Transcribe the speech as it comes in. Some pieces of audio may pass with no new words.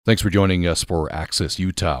Thanks for joining us for Access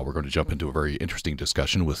Utah. We're going to jump into a very interesting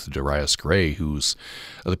discussion with Darius Gray, who's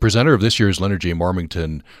the presenter of this year's Leonard J.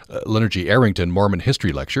 Arrington Mormon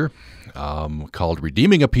History Lecture, called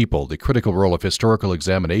Redeeming a People, the Critical Role of Historical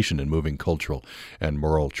Examination in Moving Cultural and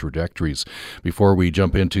Moral Trajectories. Before we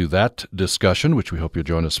jump into that discussion, which we hope you'll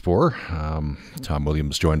join us for, Tom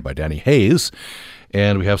Williams joined by Danny Hayes.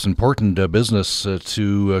 And we have some important business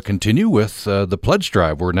to continue with the pledge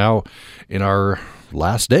drive. We're now in our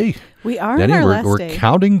last day. We are Danny, in our last we're day.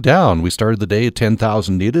 Counting down. We started the day at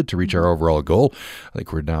 10,000 needed to reach our overall goal. I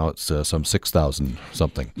think we're now at some 6,000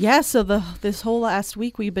 something. Yeah, so this whole last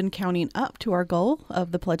week we've been counting up to our goal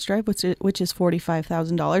of the pledge drive, which is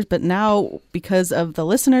 $45,000. But now, because of the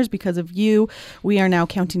listeners, because of you, we are now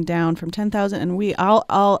counting down from 10,000. And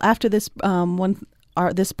I'll after this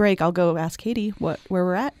this break, I'll go ask Katie where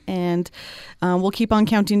we're at, and we'll keep on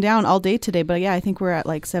counting down all day today. But yeah, I think we're at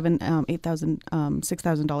like $8,000,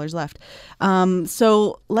 $6,000 left.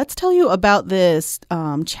 So let's tell you about this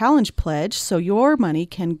challenge pledge. So your money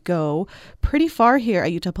can go pretty far here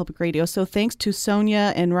at Utah Public Radio. So thanks to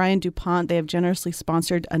Sonia and Ryan DuPont, they have generously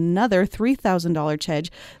sponsored another $3,000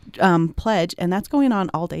 pledge, and that's going on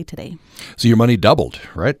all day today. So your money doubled,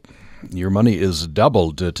 right? Your money is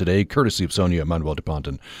doubled today, courtesy of Sonia Manuel DuPont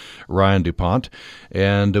and Ryan DuPont.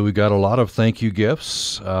 And we've got a lot of thank you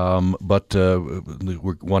gifts, but we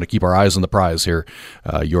want to keep our eyes on the prize here.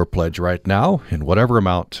 Your pledge right now, in whatever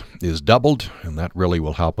amount, is doubled, and that really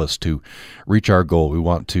will help us to reach our goal. We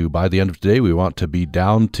want to, by the end of today, we want to be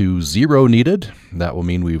down to zero needed. That will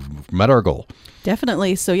mean we've met our goal.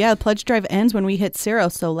 Definitely. So yeah, the pledge drive ends when we hit zero.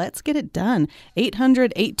 So let's get it done.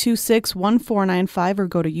 800-826-1495 or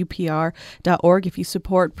go to upr.org if you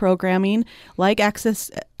support programming like Access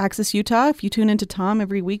Utah. If you tune into Tom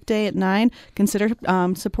every weekday at 9, consider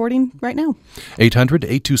supporting right now.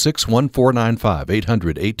 800-826-1495.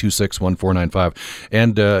 800-826-1495.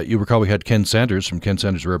 And you recall we had Ken Sanders from Ken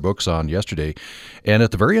Sanders Rare Books on yesterday. And at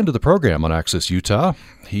the very end of the program on Access Utah,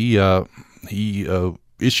 he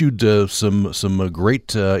issued some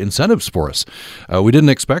great incentives for us. We didn't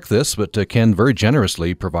expect this, but Ken very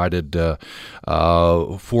generously provided,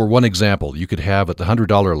 for one example, you could have at the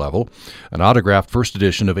 $100 level an autographed first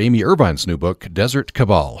edition of Amy Irvine's new book, Desert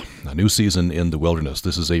Cabal, A New Season in the Wilderness.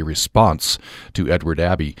 This is a response to Edward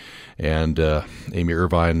Abbey and Amy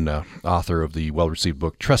Irvine, author of the well-received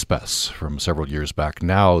book Trespass from several years back.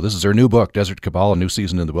 Now, this is her new book, Desert Cabal, A New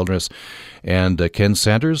Season in the Wilderness. And Ken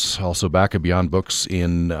Sanders, also back and beyond books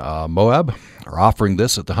in Moab, are offering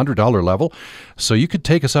this at the $100 level. So you could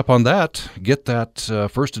take us up on that, get that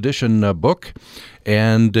first edition book,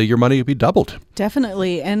 and your money would be doubled.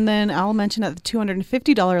 Definitely. And then I'll mention at the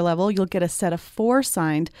 $250 level, you'll get a set of 4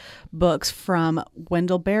 signed books from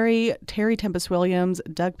Wendell Berry, Terry Tempest Williams,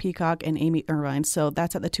 Doug Peacock, and Amy Irvine. So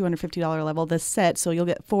that's at the $250 level, this set. So you'll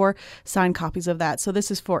get 4 signed copies of that. So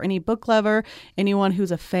this is for any book lover, anyone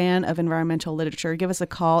who's a fan of environmental literature. Give us a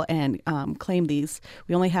call and claim these.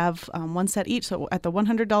 We only have one set each. So at the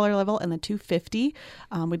 $100 level and the $250,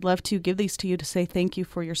 we'd love to give these to you to say thank you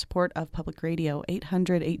for your support of public radio.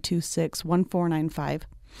 800-826-1495.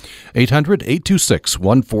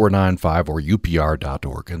 800-826-1495 or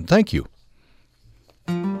upr.org. And thank you.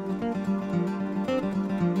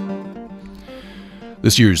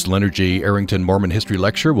 This year's Leonard J. Arrington Mormon History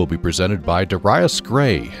Lecture will be presented by Darius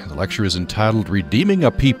Gray. The lecture is entitled Redeeming a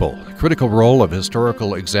People, the Critical Role of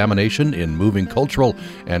Historical Examination in Moving Cultural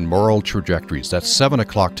and Moral Trajectories. That's 7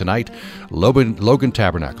 o'clock tonight, Logan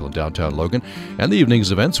Tabernacle in downtown Logan. And the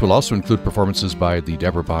evening's events will also include performances by the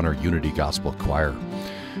Deborah Bonner Unity Gospel Choir.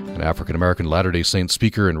 An African-American Latter-day Saint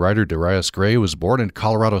speaker and writer, Darius Gray, was born in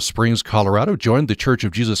Colorado Springs, Colorado, joined the Church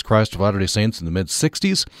of Jesus Christ of Latter-day Saints in the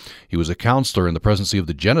mid-'60s. He was a counselor in the presidency of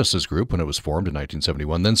the Genesis Group when it was formed in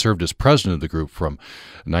 1971, then served as president of the group from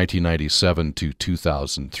 1997 to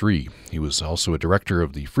 2003. He was also a director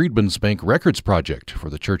of the Freedmen's Bank Records Project for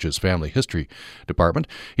the church's Family History Department.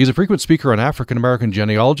 He's a frequent speaker on African-American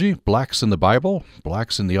genealogy, blacks in the Bible,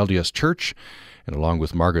 blacks in the LDS Church, and along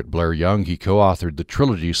with Margaret Blair Young, he co-authored the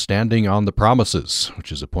trilogy Standing on the Promises,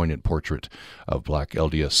 which is a poignant portrait of black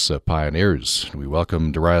LDS pioneers. We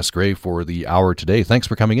welcome Darius Gray for the hour today. Thanks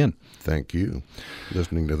for coming in. Thank you.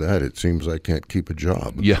 Listening to that, it seems I can't keep a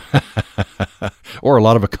job. Yeah, or a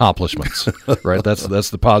lot of accomplishments, right? That's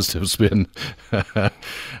the positive spin. I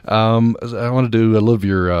wanted to live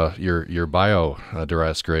your bio,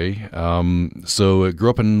 Darius Gray. So grew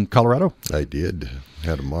up in Colorado? I did.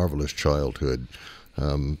 Had a marvelous childhood.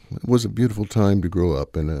 It was a beautiful time to grow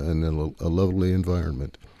up in a lovely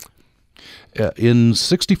environment. In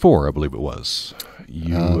 '64, I believe it was.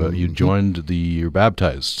 You joined you were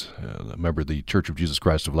baptized, a member of the Church of Jesus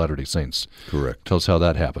Christ of Latter-day Saints. Correct. Tell us how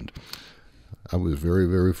that happened. I was very,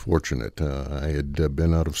 very fortunate. I had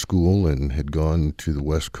been out of school and had gone to the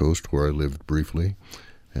West Coast where I lived briefly,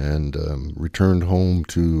 and returned home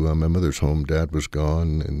to my mother's home. Dad was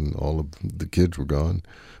gone, and all of the kids were gone.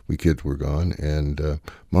 We kids were gone, and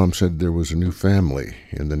Mom said there was a new family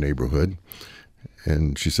in the neighborhood.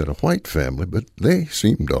 And she said, a white family, but they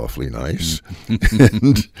seemed awfully nice.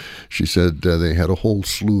 And she said they had a whole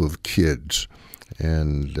slew of kids.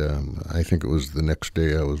 And I think it was the next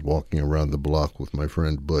day I was walking around the block with my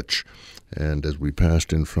friend Butch. And as we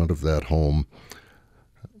passed in front of that home,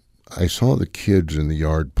 I saw the kids in the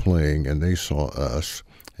yard playing, and they saw us.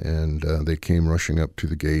 And they came rushing up to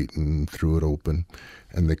the gate and threw it open.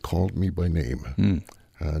 And they called me by name.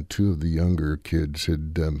 Two of the younger kids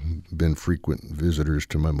had been frequent visitors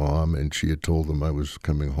to my mom, and she had told them I was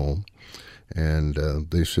coming home. And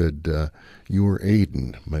they said, you were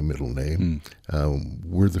Aiden, my middle name.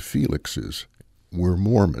 We're the Felixes. We're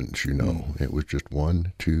Mormons, you know. It was just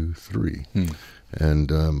 1, 2, 3.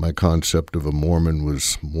 And my concept of a Mormon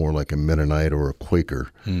was more like a Mennonite or a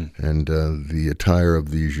Quaker. And the attire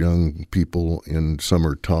of these young people in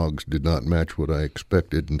summer togs did not match what I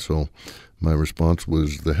expected, and so my response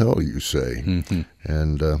was, the hell you say.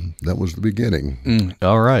 And that was the beginning.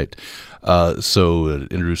 All right. So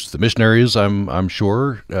introduced the missionaries, I'm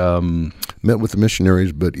sure. Met with the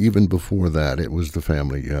missionaries, but even before that, it was the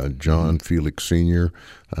family. John Felix Sr.,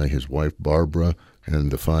 his wife Barbara,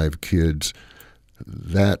 and the 5 kids.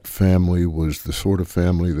 That family was the sort of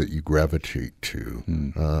family that you gravitate to.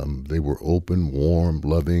 They were open, warm,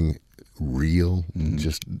 loving, real,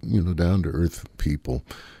 just, down-to-earth people.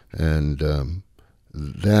 And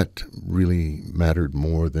that really mattered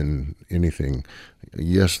more than anything.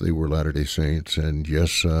 Yes, they were Latter-day Saints, and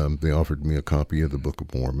yes, they offered me a copy of the Book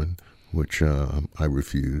of Mormon, which I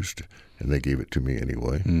refused, and they gave it to me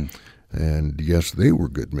anyway. And yes, they were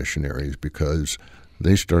good missionaries because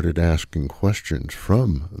they started asking questions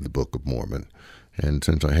from the Book of Mormon. And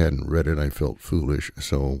since I hadn't read it, I felt foolish,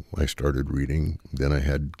 so I started reading. Then I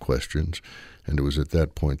had questions, and it was at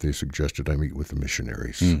that point they suggested I meet with the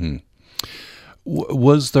missionaries.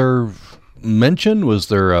 Was there mention, was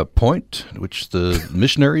there a point at which the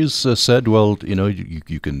missionaries said, well,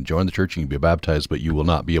 you can join the church, you can be baptized, but you will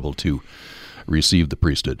not be able to receive the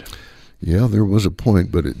priesthood? Yeah, there was a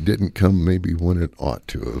point, but it didn't come maybe when it ought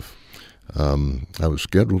to have. I was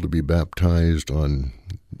scheduled to be baptized on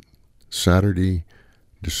Saturday,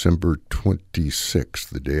 December 26th,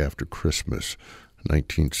 the day after Christmas,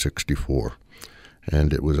 1964.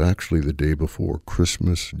 And it was actually the day before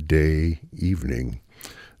Christmas Day evening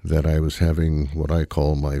that I was having what I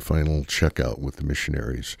call my final checkout with the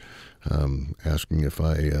missionaries, asking if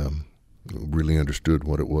I really understood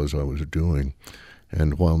what it was I was doing.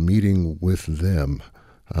 And while meeting with them,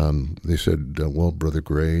 they said, well, Brother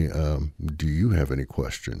Gray, do you have any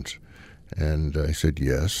questions? And I said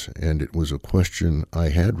yes, and it was a question I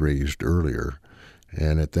had raised earlier.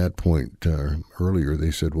 And at that point earlier,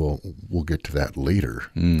 they said, well, we'll get to that later.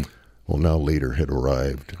 Well, now later had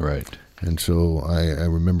arrived. Right. And so I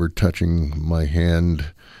remember touching my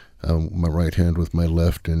hand, my right hand with my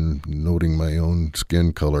left, and noting my own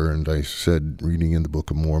skin color. And I said, reading in the Book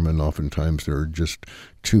of Mormon, oftentimes there are just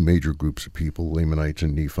 2 major groups of people, Lamanites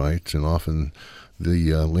and Nephites, and often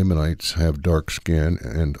the Lamanites have dark skin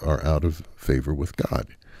and are out of favor with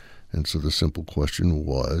God. And so the simple question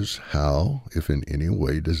was, how, if in any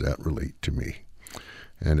way, does that relate to me?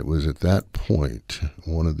 And it was at that point,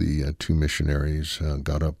 one of the 2 missionaries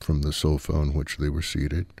got up from the sofa on which they were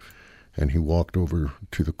seated, and he walked over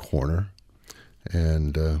to the corner,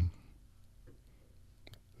 and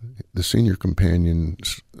the senior companion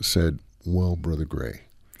said, well, Brother Gray,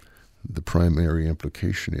 the primary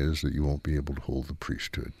implication is that you won't be able to hold the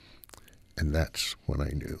priesthood. And that's when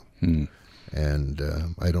I knew. And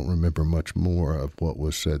I don't remember much more of what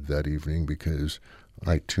was said that evening because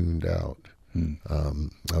I tuned out.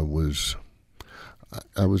 I was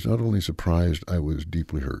not only surprised, I was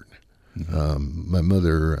deeply hurt. My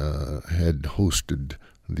mother had hosted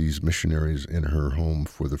these missionaries in her home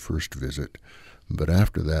for the first visit. But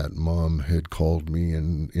after that, Mom had called me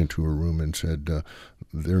into her room and said,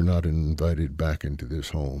 they're not invited back into this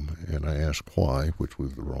home. And I asked why, which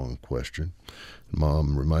was the wrong question.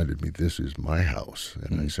 Mom reminded me, this is my house,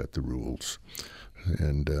 and I set the rules.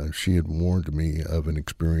 And she had warned me of an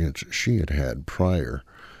experience she had had prior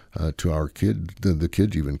to our the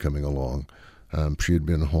kids even coming along. She had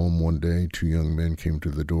been home one day. Two young men came to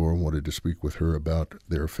the door, wanted to speak with her about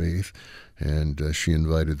their faith, and she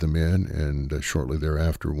invited them in, and shortly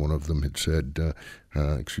thereafter one of them had said,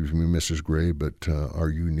 excuse me, Mrs. Gray, but are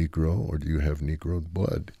you Negro, or do you have Negro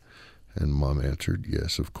blood? And Mom answered,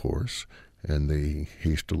 yes, of course, and they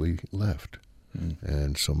hastily left.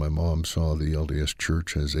 And so my mom saw the LDS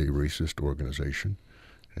Church as a racist organization,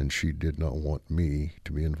 and she did not want me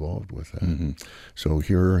to be involved with that. So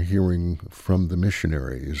hearing from the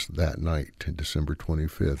missionaries that night, December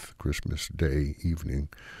 25th, Christmas Day evening,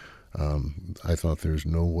 I thought there's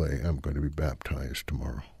no way I'm going to be baptized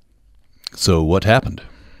tomorrow. So what happened?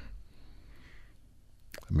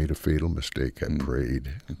 I made a fatal mistake. I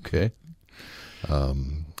prayed. Okay. I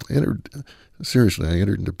entered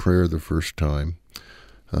into prayer the first time,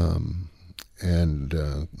 and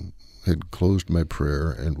had closed my prayer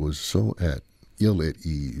and was so ill at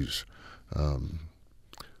ease.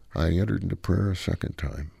 I entered into prayer a second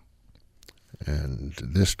time, and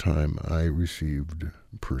this time I received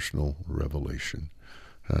personal revelation.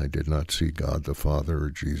 I did not see God the Father or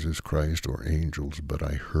Jesus Christ or angels, but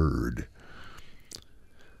I heard,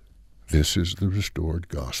 "This is the restored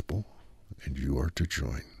gospel, and you are to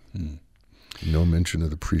join." No mention of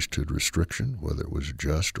the priesthood restriction, whether it was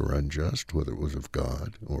just or unjust, whether it was of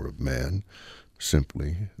God or of man.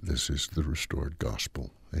 Simply, this is the restored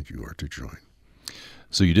gospel, and you are to join.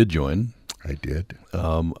 So you did join. I did.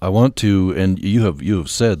 I want to, and you have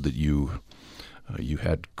said that you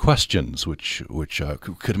had questions, which I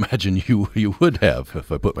could imagine you would have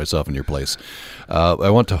if I put myself in your place. I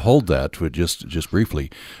want to hold that with just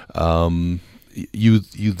briefly. You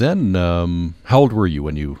then, how old were you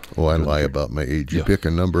when you? Oh, I lie about my age. You pick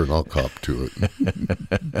a number and I'll cop to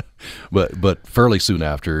it. But fairly soon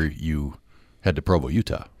after, you head to Provo,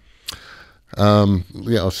 Utah.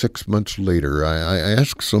 6 months later, I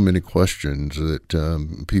asked so many questions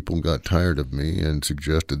that people got tired of me and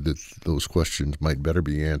suggested that those questions might better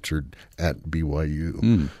be answered at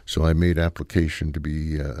BYU. So I made application to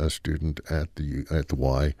be a student at the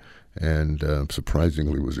Y, and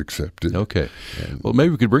surprisingly was accepted. Okay. Well,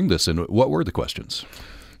 maybe we could bring this in. What were the questions?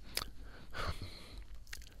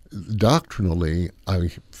 Doctrinally, I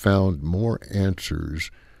found more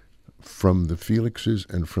answers from the Felixes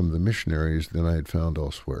and from the missionaries than I had found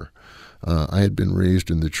elsewhere. I had been raised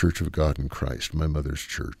in the Church of God in Christ, my mother's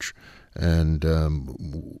church, and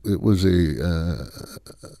it was a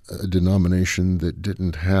denomination that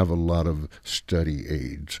didn't have a lot of study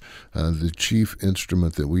aids. The chief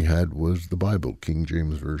instrument that we had was the Bible, King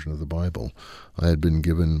James Version of the Bible. I had been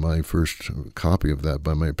given my first copy of that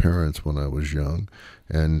by my parents when I was young,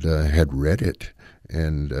 and had read it.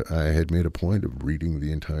 And I had made a point of reading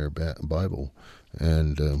the entire Bible.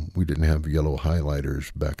 And we didn't have yellow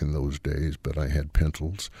highlighters back in those days, but I had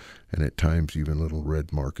pencils, and at times even little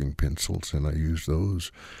red marking pencils, and I used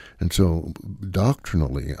those. And so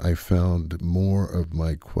doctrinally, I found more of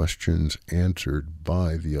my questions answered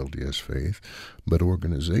by the LDS faith, but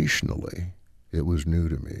organizationally, it was new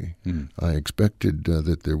to me. I expected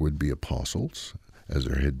that there would be apostles, as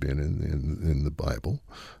there had been in the Bible.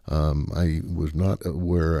 I was not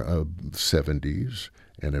aware of 70s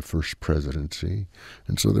and a first presidency,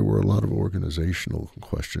 and so there were a lot of organizational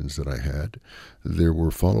questions that I had. There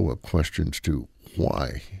were follow-up questions to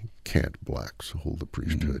why can't blacks hold the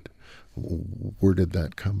priesthood? Where did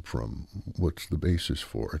that come from? What's the basis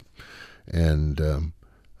for it? And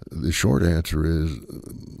the short answer is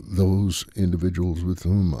those individuals with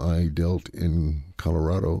whom I dealt in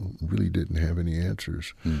Colorado really didn't have any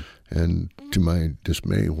answers. And to my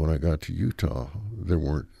dismay, when I got to Utah, there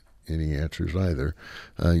weren't any answers either.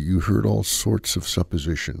 You heard all sorts of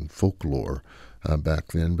supposition, folklore back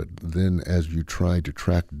then, but then as you tried to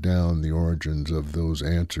track down the origins of those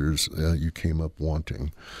answers, you came up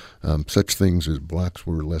wanting. Such things as blacks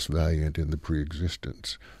were less valiant in the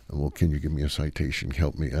pre-existence. Well, can you give me a citation?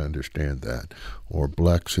 Help me understand that. Or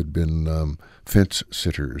blacks had been fence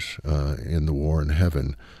sitters in the war in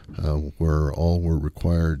heaven, where all were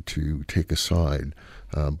required to take a side.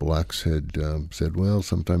 Blacks had said, well,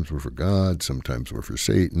 sometimes we're for God, sometimes we're for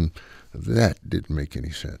Satan. That didn't make any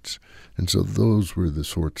sense. And so those were the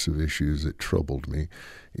sorts of issues that troubled me.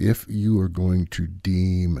 If you are going to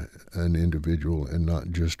deem an individual, and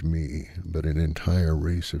not just me, but an entire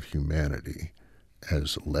race of humanity,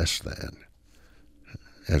 as less than,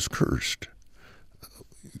 as cursed,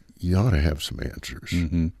 you ought to have some answers.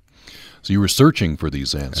 So you were searching for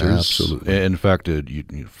these answers. Absolutely. In fact,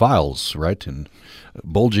 files, right? And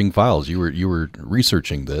bulging files. You were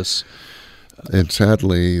researching this. And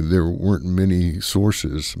sadly, there weren't many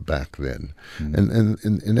sources back then. And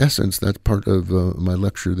in essence, that's part of my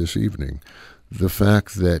lecture this evening. The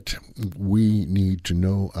fact that we need to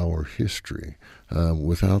know our history.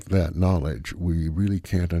 Without that knowledge, we really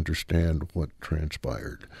can't understand what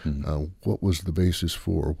transpired. What was the basis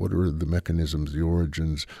for? What are the mechanisms, the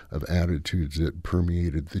origins of attitudes that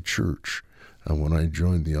permeated the church when I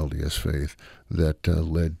joined the LDS faith that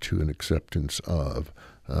led to an acceptance of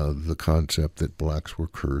the concept that blacks were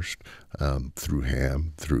cursed through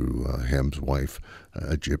Ham, through Ham's wife,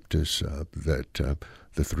 Egyptus, that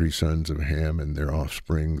the three sons of Ham and their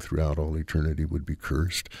offspring throughout all eternity would be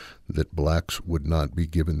cursed, that blacks would not be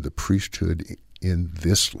given the priesthood in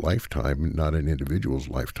this lifetime, not an individual's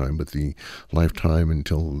lifetime, but the lifetime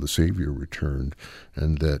until the Savior returned,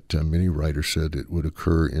 and that many writers said it would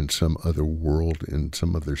occur in some other world, in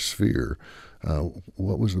some other sphere.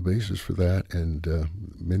 What was the basis for that? And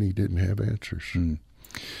many didn't have answers.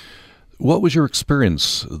 What was your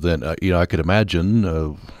experience then? I could imagine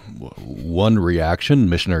one reaction: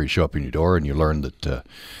 missionaries show up in your door, and you learn that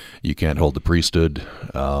you can't hold the priesthood.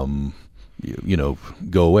 Go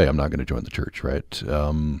away. I'm not going to join the church, right?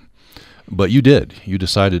 But you did. You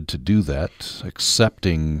decided to do that,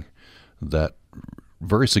 accepting that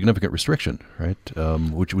very significant restriction, right?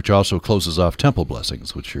 Which also closes off temple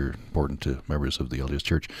blessings, which are important to members of the LDS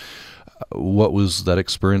Church. What was that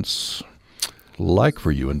experience like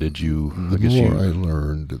for you? And did you? The more I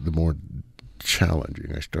learned, the more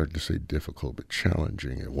challenging. I started to say difficult, but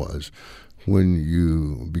challenging it was. When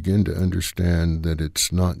you begin to understand that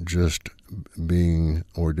it's not just being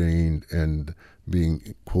ordained and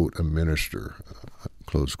being, quote, a minister,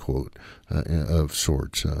 close quote, of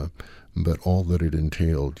sorts, but all that it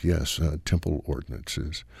entailed, yes, temple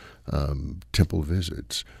ordinances, temple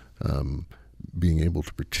visits, being able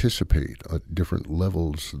to participate at different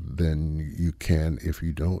levels than you can if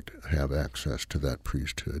you don't have access to that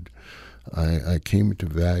priesthood. I came to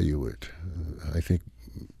value it, I think,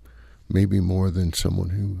 maybe more than someone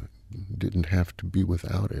who didn't have to be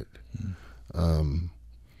without it.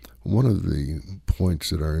 One of the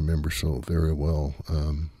points that I remember so very well,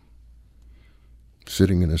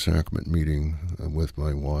 sitting in a sacrament meeting with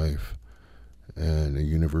my wife and a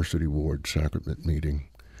university ward sacrament meeting,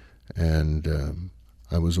 and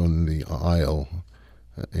I was on the aisle,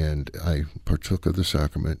 and I partook of the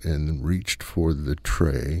sacrament and reached for the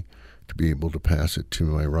tray to be able to pass it to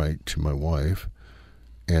my right to my wife.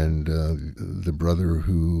 And the brother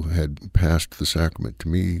who had passed the sacrament to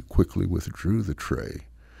me quickly withdrew the tray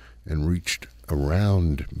and reached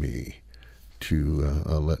around me to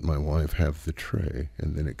let my wife have the tray,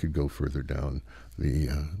 and then it could go further down the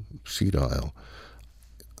seat aisle.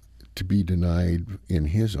 To be denied, in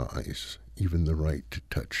his eyes, even the right to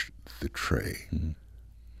touch the tray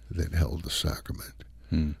that held the sacrament.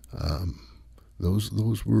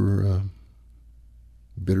 Those were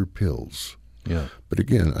bitter pills. Yeah. But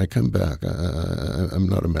again, I come back. I'm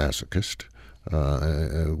not a masochist.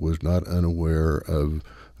 I was not unaware of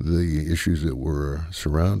the issues that were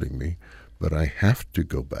surrounding me, but I have to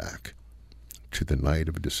go back to the night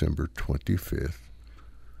of December 25th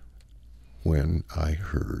when I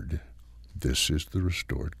heard, "This is the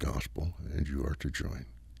restored gospel, and you are to join."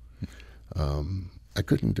 I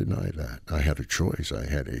couldn't deny that. I had a choice. I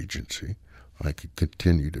had agency. I could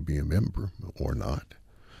continue to be a member or not.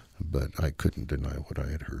 But I couldn't deny what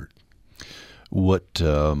I had heard. What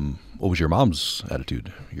was your mom's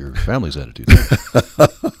attitude, your family's attitude,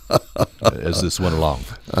 as this went along?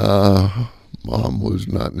 Mom was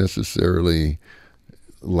not necessarily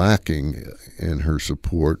lacking in her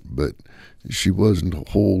support, but she wasn't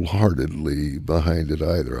wholeheartedly behind it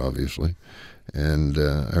either, obviously. And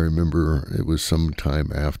I remember it was some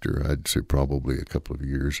time after, I'd say probably a couple of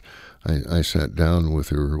years, I sat down with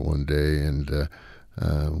her one day and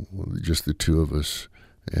just the two of us,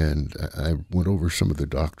 and I went over some of the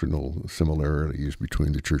doctrinal similarities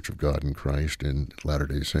between the Church of God in Christ and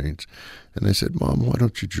Latter-day Saints. And I said, "Mom, why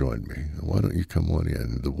don't you join me? Why don't you come on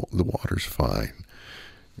in? The water's fine."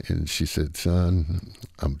 And she said, "Son,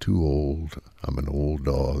 I'm too old. I'm an old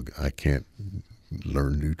dog. I can't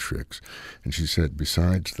learn new tricks." And she said,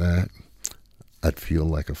 "Besides that, I'd feel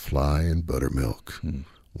like a fly in buttermilk.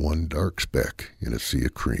 One dark speck in a sea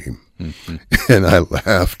of cream." And I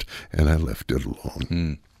laughed, and I left it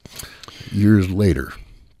alone. Years later,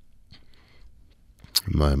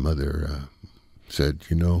 my mother said,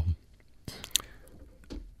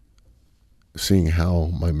 seeing how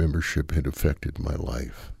my membership had affected my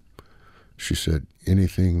life, she said,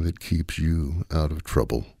 "Anything that keeps you out of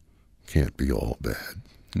trouble can't be all bad."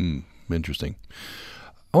 Interesting.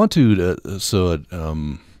 I want to,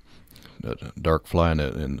 dark fly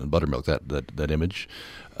in buttermilk, that image.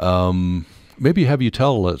 Maybe have you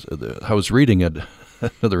tell us, I was reading at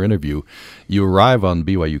another interview, you arrive on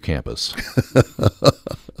BYU campus.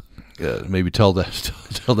 Maybe tell that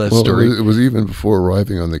story. It was even before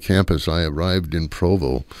arriving on the campus. I arrived in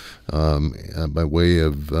Provo by way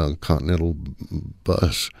of Continental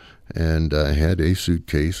bus, and I had a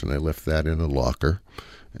suitcase, and I left that in a locker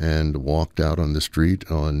and walked out on the street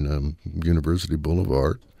on University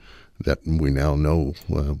Boulevard, that we now know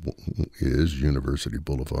is University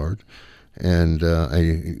Boulevard. And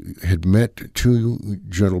I had met two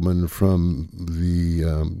gentlemen from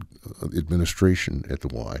the administration at the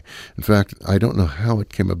Y. In fact, I don't know how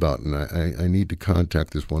it came about, and I need to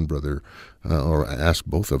contact this one brother or ask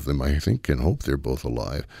both of them. I think and hope they're both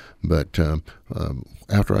alive. But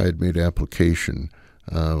after I had made application,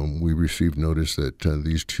 we received notice that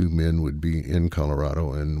these two men would be in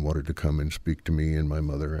Colorado and wanted to come and speak to me and my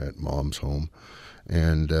mother at Mom's home.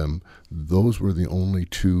 And those were the only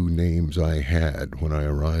two names I had when I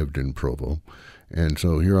arrived in Provo. And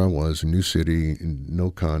so here I was, a new city,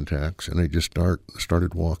 no contacts, and I just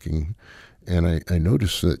started walking. And I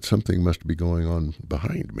noticed that something must be going on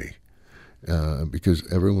behind me because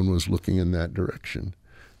everyone was looking in that direction.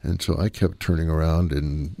 And so I kept turning around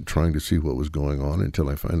and trying to see what was going on until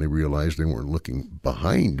I finally realized they weren't looking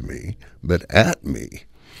behind me, but at me.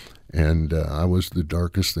 And I was the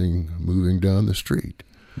darkest thing moving down the street.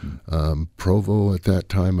 Provo at that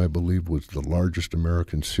time, I believe, was the largest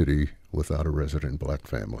American city without a resident black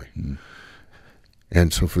family.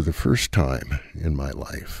 And so for the first time in my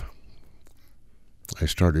life, I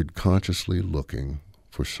started consciously looking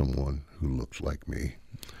for someone who looked like me.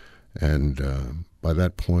 And by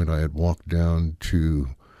that point, I had walked down to,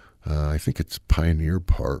 I think it's Pioneer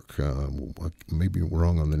Park. Maybe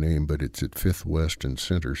wrong on the name, but it's at 5th West and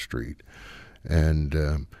Center Street.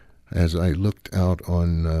 And as I looked out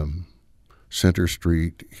on Center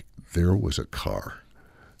Street, there was a car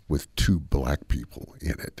with two black people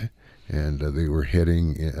in it. And they were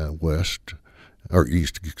heading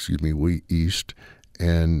east,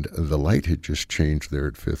 and the light had just changed there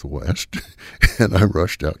at 5th West, and I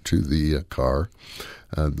rushed out to the car.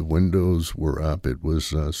 The windows were up. It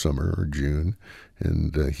was summer or June,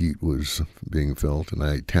 and heat was being felt, and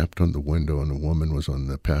I tapped on the window, and a woman was on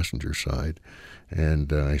the passenger side,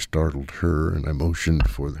 and I startled her, and I motioned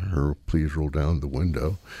for her, please roll down the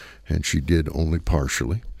window, and she did only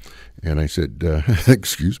partially. And I said,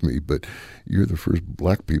 excuse me, but you're the first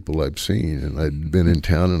black people I've seen. And I'd been in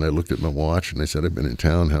town, and I looked at my watch, and I said, I've been in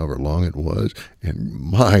town however long it was, and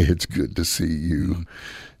my, it's good to see you.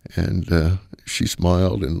 And she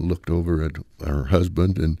smiled and looked over at her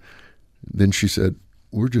husband, and then she said,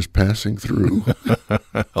 we're just passing through.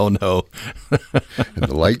 Oh, no. And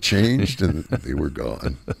the light changed, and they were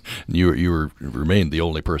gone. You remained the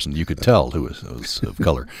only person you could tell who was of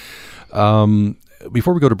color.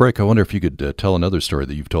 Before we go to break, I wonder if you could tell another story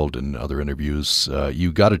that you've told in other interviews.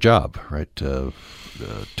 You got a job, right?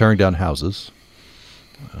 Tearing down houses.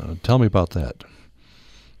 Tell me about that.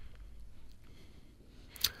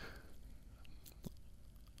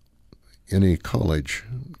 In a college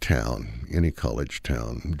town,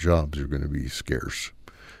 jobs are going to be scarce,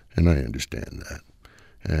 and I understand that.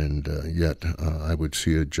 And yet I would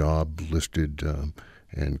see a job listed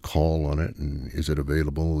and call on it, and is it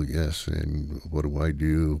available? Yes. And what do I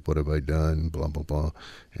do? What have I done? Blah, blah, blah.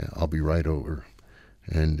 Yeah, I'll be right over.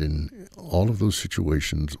 And in all of those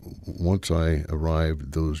situations, once I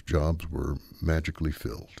arrived, those jobs were magically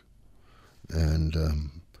filled. And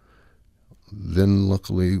then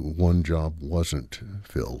luckily one job wasn't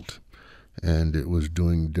filled, and it was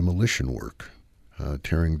doing demolition work,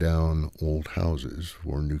 tearing down old houses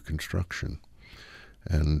for new construction.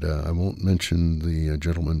 And I won't mention the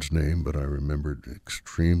gentleman's name, but I remembered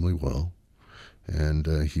extremely well.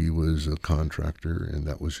 And he was a contractor, and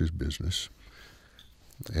that was his business.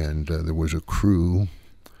 And there was a crew,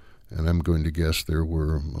 and I'm going to guess there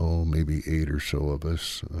were, maybe 8 or so of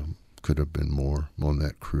us, could have been more on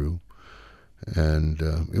that crew. And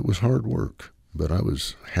it was hard work, but I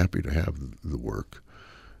was happy to have the work.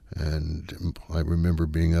 And I remember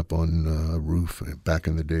being up on a roof back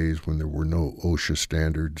in the days when there were no OSHA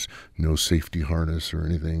standards, no safety harness or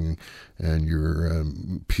anything, and you're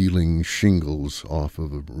peeling shingles off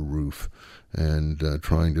of a roof and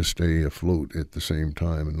trying to stay afloat at the same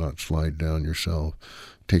time and not slide down yourself,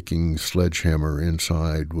 taking sledgehammer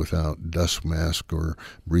inside without dust mask or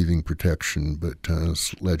breathing protection, but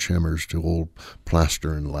sledgehammers to hold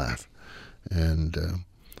plaster and lath. And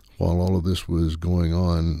while all of this was going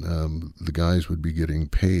on, the guys would be getting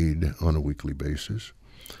paid on a weekly basis,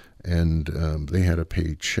 and they had a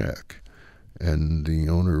paid check. and the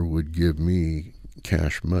owner would give me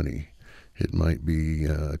cash money. It might be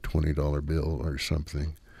a $20 bill or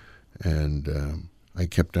something. And I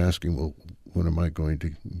kept asking, well, when am I going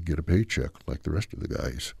to get a paycheck like the rest of the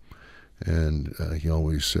guys? And he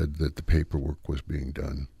always said that the paperwork was being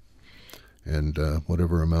done. And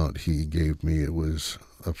whatever amount he gave me, it was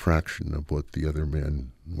a fraction of what the other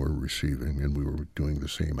men were receiving, and we were doing the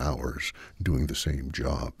same hours, doing the same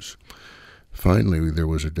jobs. Finally, there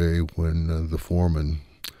was a day when the foreman,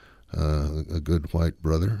 a good white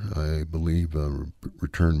brother, I believe a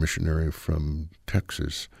returned missionary from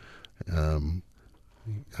Texas,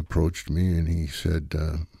 approached me and he said,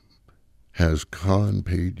 has Con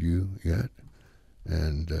paid you yet?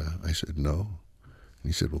 And I said, no. And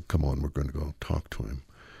he said, well, come on, we're going to go talk to him.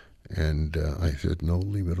 And I said, no,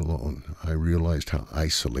 leave it alone. I realized how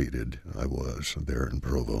isolated I was there in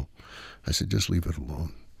Provo. I said, just leave it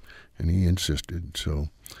alone. And he insisted. So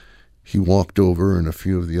he walked over, and a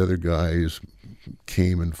few of the other guys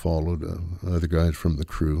came and followed, other guys from the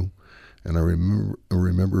crew. And I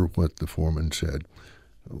remember what the foreman said.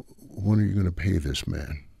 When are you going to pay this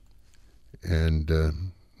man?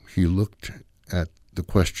 And he looked at the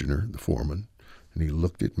questioner, the foreman, and he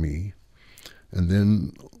looked at me. And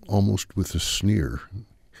then, almost with a sneer,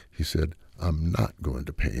 he said, I'm not going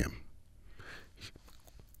to pay him.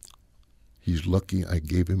 He's lucky I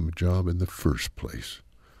gave him a job in the first place.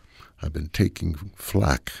 I've been taking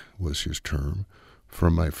flack, was his term,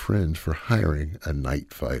 from my friends for hiring a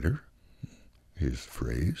night fighter, his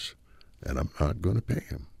phrase, and I'm not going to pay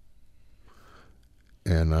him.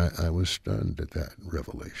 And I was stunned at that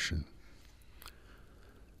revelation.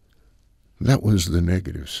 That was the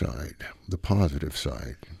negative side. The positive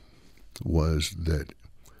side was that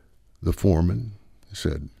the foreman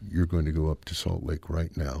said, you're going to go up to Salt Lake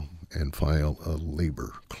right now and file a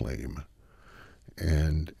labor claim.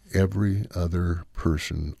 And every other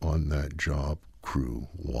person on that job crew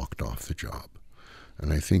walked off the job.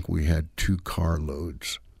 And I think we had 2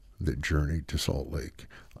 carloads that journeyed to Salt Lake.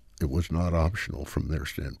 It was not optional from their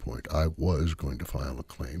standpoint. I was going to file a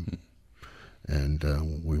claim. And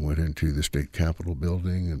we went into the state capitol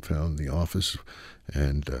building and found the office,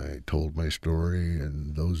 and I told my story,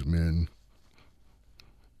 and those men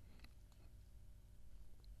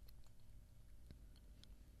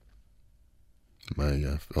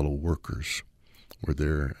my fellow workers were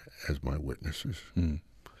there as my witnesses.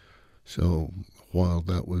 So while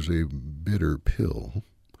that was a bitter pill,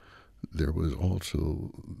 there was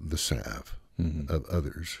also the salve of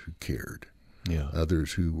others who cared,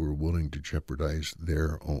 others who were willing to jeopardize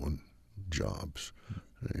their own jobs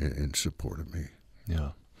in support of me.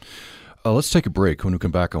 Yeah. Let's take a break. When we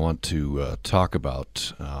come back, I want to talk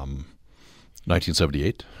about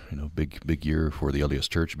 1978, big year for the LDS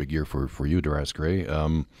Church, big year for you, Darius Gray,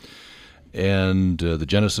 and the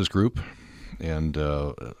Genesis group, and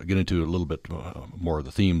get into a little bit more of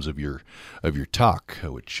the themes of your talk,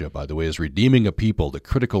 which, by the way, is Redeeming a People, the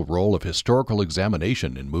Critical Role of Historical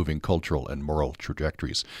Examination in Moving Cultural and Moral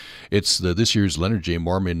Trajectories. It's this year's Leonard J.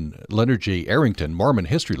 Arrington Mormon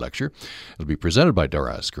History Lecture. It'll be presented by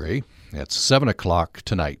Darius Gray at 7 o'clock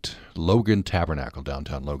tonight, Logan Tabernacle,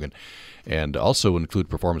 downtown Logan, and also include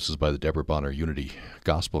performances by the Deborah Unity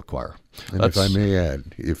Gospel Choir. And if I may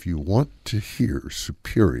add, if you want to hear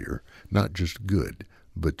superior, not just good,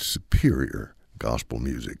 but superior gospel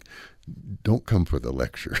music, don't come for the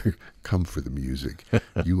lecture, come for the music.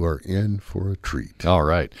 You are in for a treat. All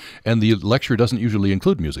right. And the lecture doesn't usually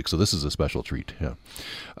include music, so this is a special treat. Yeah.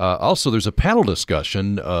 Also, there's a panel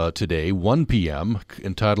discussion today, 1 p.m.,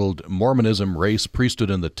 entitled Mormonism, Race,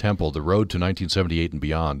 Priesthood, and the Temple, The Road to 1978 and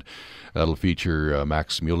Beyond. That'll feature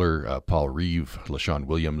Max Mueller, Paul Reeve, LaShawn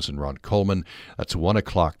Williams, and Ron Coleman. That's 1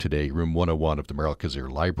 o'clock today, room 101 of the Merrill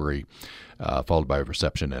Kazir Library, followed by a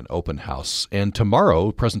reception and open house. And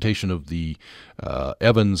tomorrow, presentation of the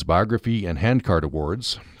Evans Biography and Handcart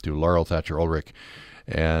Awards to Laurel Thatcher Ulrich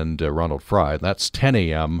and Ronald Fry. That's 10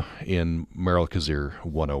 a.m. in Merrill Kazir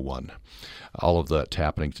 101. All of that's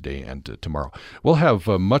happening today and tomorrow. We'll have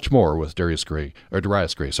much more with Darius Gray,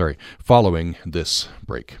 following this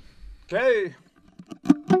break. Okay.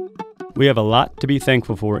 We have a lot to be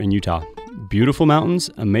thankful for in Utah. Beautiful mountains,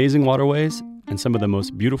 amazing waterways, and some of the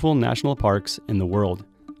most beautiful national parks in the world.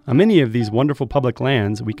 On many of these wonderful public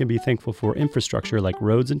lands, we can be thankful for infrastructure like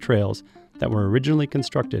roads and trails that were originally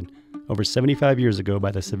constructed over 75 years ago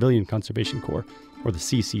by the Civilian Conservation Corps, or the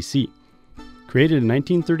CCC. Created in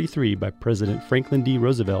 1933 by President Franklin D.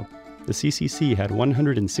 Roosevelt, the CCC had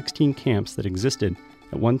 116 camps that existed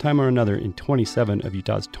at one time or another in 27 of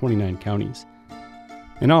Utah's 29 counties.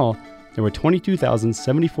 In all, There were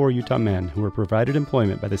 22,074 Utah men who were provided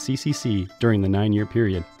employment by the CCC during the 9-year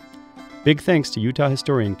period. Big thanks to Utah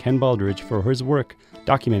historian Ken Baldridge for his work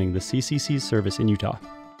documenting the CCC's service in Utah.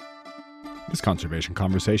 This conservation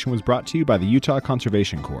conversation was brought to you by the Utah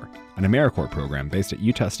Conservation Corps, an AmeriCorps program based at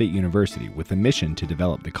Utah State University with a mission to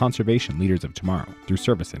develop the conservation leaders of tomorrow through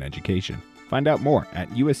service and education. Find out more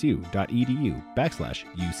at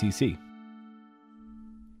usu.edu/UCC.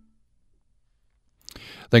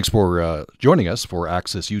 Thanks for joining us for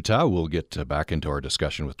Access Utah. We'll get back into our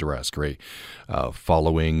discussion with Darius Gray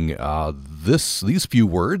following these few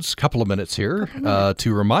words, couple of minutes here,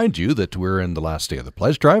 to remind you that we're in the last day of the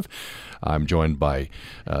pledge drive. I'm joined by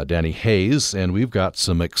Danny Hayes, and we've got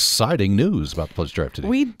some exciting news about the pledge drive today.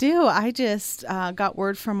 We do. I just got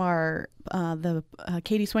word from our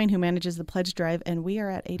Katie Swain, who manages the pledge drive, and we are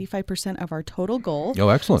at 85% of our total goal. Oh,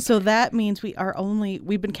 excellent. So that means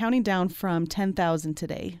we've been counting down from 10,000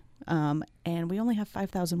 today. And we only have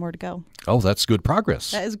 5,000 more to go. Oh, that's good progress.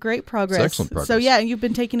 That is great progress. That's excellent progress. So, yeah, you've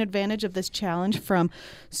been taking advantage of this challenge from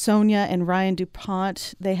Sonia and Ryan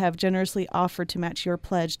DuPont. They have generously offered to match your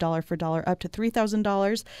pledge dollar for dollar up to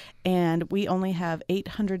 $3,000, and we only have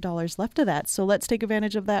 $800 left of that. So let's take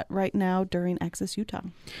advantage of that right now during Access Utah.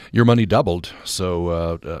 Your money doubled,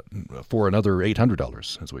 so for another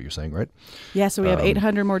 $800 is what you're saying, right? Yeah, so we have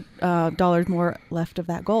 $800 more dollars more left of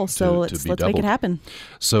that goal. So let's make it happen.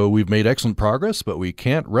 So we've made excellent progress, but we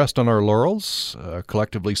can't rest on our laurels,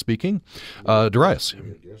 collectively speaking. Darius,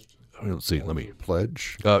 let's see, let me...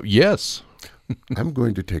 Pledge? Yes. I'm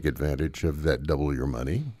going to take advantage of that double your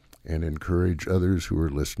money and encourage others who are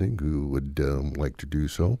listening who would like to do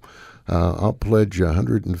so. I'll pledge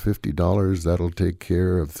 $150. That'll take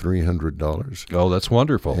care of $300. Oh, that's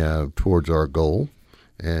wonderful. Towards our goal.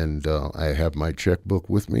 And I have my checkbook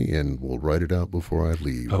with me, and we'll write it out before I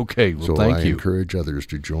leave. Okay, well, so thank you. I encourage others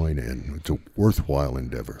to join in. It's a worthwhile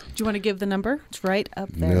endeavor. Do you want to give the number? It's right up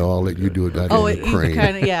there. No, I'll let you do it.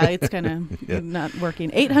 It's kind of not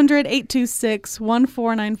working.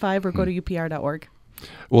 800-826-1495 or go to upr.org.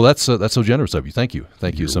 Well, that's so generous of you. Thank you.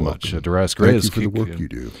 Thank you so much. Darius Gray. Thank you for the work you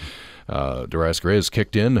do. Darius Gray has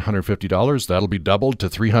kicked in $150. That'll be doubled to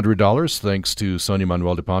 $300 thanks to Sonia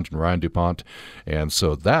Manuel DuPont and Ryan DuPont. And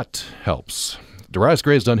so that helps. Darius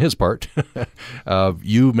Gray has done his part.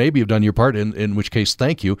 You maybe have done your part, in which case,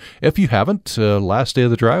 thank you. If you haven't, last day of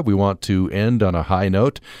the drive, we want to end on a high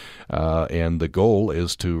note. And the goal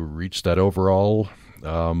is to reach that overall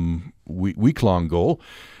week-long goal.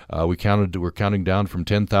 We're counting down from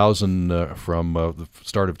 10,000 from the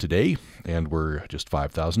start of today, and we're just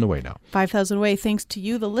 5,000 away now. 5,000 away, thanks to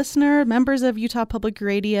you, the listener, members of Utah Public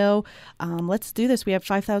Radio. Let's do this. We have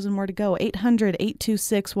 5,000 more to go.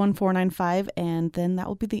 800-826-1495, and then that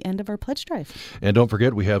will be the end of our pledge drive. And don't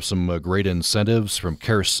forget, we have some great incentives from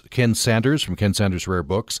Ken Sanders, from Ken Sanders Rare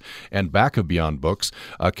Books, and Back of Beyond Books.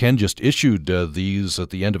 Ken just issued these at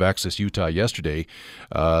the end of Access Utah yesterday.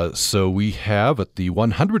 So we have at the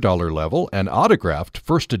 $100 level an autographed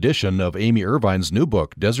first edition of Amy Irvine's new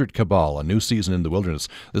book, Desert Cabal, A New Season in the Wilderness.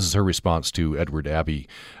 This is her response to Edward Abbey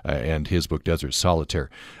and his book, Desert Solitaire.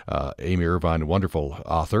 Amy Irvine, a wonderful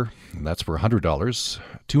author, and that's for $100.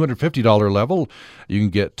 $250 level, you can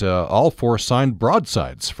get all 4 signed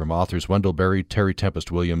broadsides from authors Wendell Berry, Terry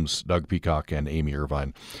Tempest Williams, Doug Peacock, and Amy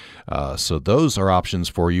Irvine. So those are options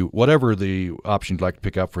for you. Whatever the option you'd like to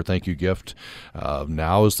pick up for thank you gift,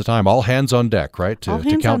 now is the time. All hands on deck, right,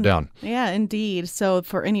 to count down. Yeah, indeed. So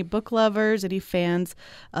for any book lovers, any fans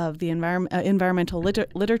of the environmental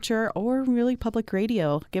literature, or really public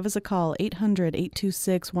radio, give us a call,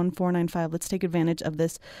 800-826-1495. Let's take advantage of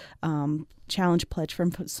this challenge pledge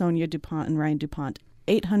from Sonia DuPont and Ryan DuPont.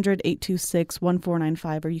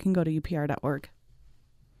 800-826-1495, or you can go to upr.org.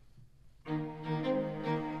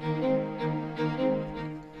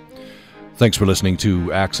 Thanks for listening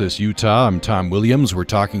to Access Utah. I'm Tom Williams. We're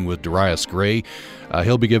talking with Darius Gray.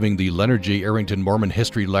 He'll be giving the Leonard J. Arrington Mormon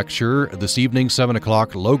History Lecture this evening, 7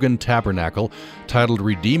 o'clock, Logan Tabernacle, titled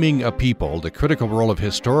Redeeming a People, the Critical Role of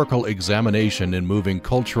Historical Examination in Moving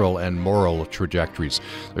Cultural and Moral Trajectories.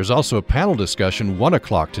 There's also a panel discussion, 1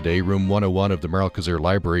 o'clock today, room 101 of the Merrill Kazir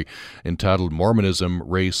Library, entitled Mormonism,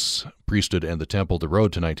 Race, Priesthood, and the Temple, the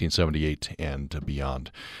Road to 1978 and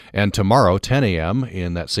Beyond. And tomorrow, 10 a.m.,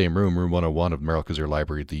 in that same room, room 101 of the Merrill Kazir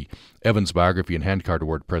Library, the Evans Biography and Handcart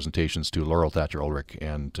Award presentations to Laurel Thatcher Ulrich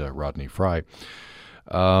and Rodney Fry.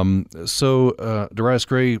 So, Darius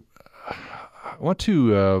Gray, I want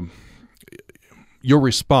to, your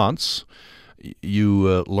response,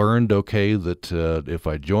 you learned, that if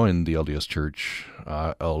I join the LDS Church,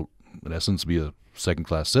 I'll, in essence, be a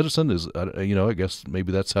second-class citizen. Is I guess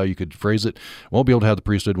maybe that's how you could phrase it. Won't be able to have the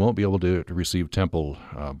priesthood. Won't be able to receive temple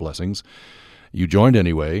blessings. You joined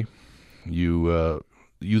anyway. You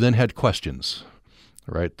then had questions,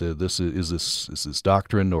 right? Is this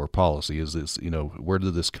doctrine or policy? Is this where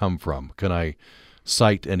did this come from? Can I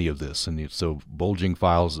cite any of this? And so bulging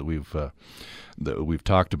files that we've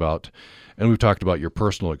talked about, and we've talked about your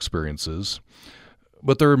personal experiences.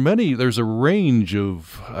 But there's a range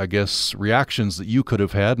of, I guess, reactions that you could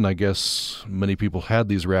have had, and I guess many people had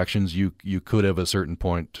these reactions. You could have at a certain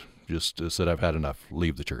point just said, I've had enough,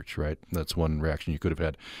 leave the church, right? That's one reaction you could have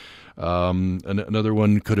had. Another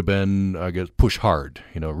one could have been, I guess, push hard,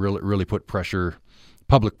 really put pressure,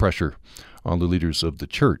 public pressure on the leaders of the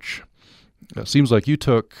church. It seems like you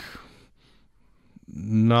took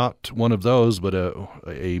not one of those, but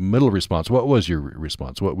a middle response. What was your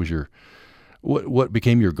response? What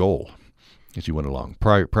became your goal as you went along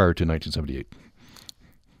prior to 1978?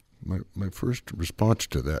 My first response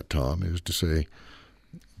to that, Tom, is to say,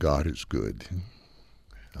 God is good.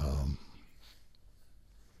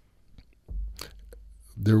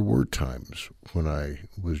 There were times when I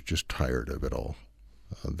was just tired of it all.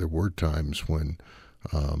 There were times when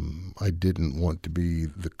I didn't want to be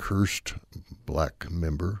the cursed black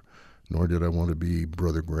member, nor did I want to be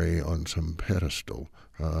Brother Gray on some pedestal,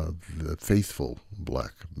 the faithful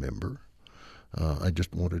black member. I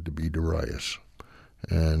just wanted to be Darius.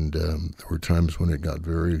 And there were times when it got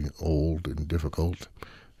very old and difficult,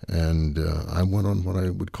 and I went on what I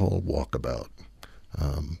would call a walkabout.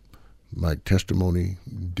 My testimony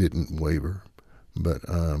didn't waver, but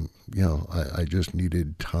I just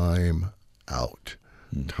needed time out,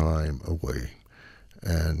 time away.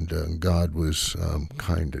 And God was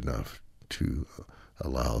kind enough to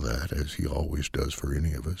allow that, as he always does for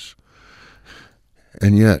any of us.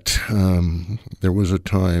 And yet, there was a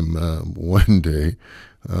time one day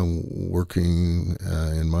working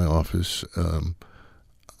in my office,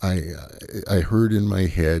 I heard in my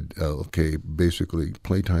head, okay, basically,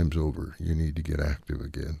 playtime's over. You need to get active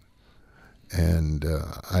again. And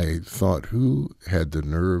I thought, who had the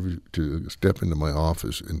nerve to step into my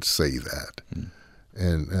office and say that?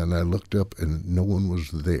 And I looked up, and no one was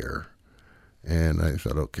there. And I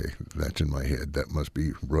thought, okay, that's in my head. That must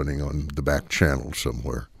be running on the back channel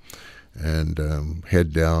somewhere. And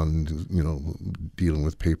head down, dealing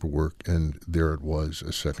with paperwork, and there it was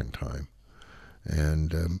a second time.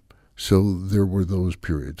 And so there were those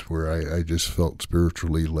periods where I just felt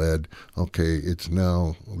spiritually led. Okay, it's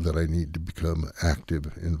now that I need to become active,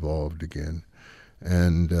 involved again.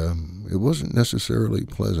 And it wasn't necessarily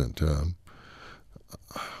pleasant.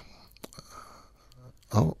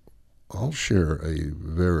 I'll share a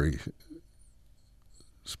very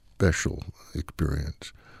special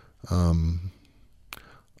experience.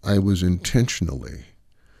 I was intentionally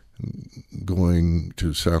going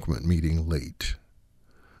to sacrament meeting late.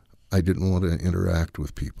 I didn't want to interact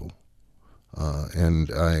with people,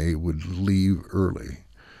 and I would leave early.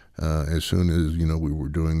 As soon as we were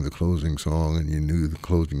doing the closing song and you knew the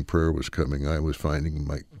closing prayer was coming, I was finding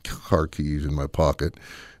my car keys in my pocket,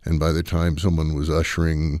 and by the time someone was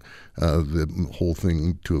ushering the whole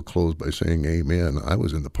thing to a close by saying amen, I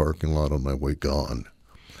was in the parking lot on my way gone.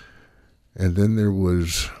 And then there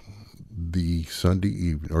was the Sunday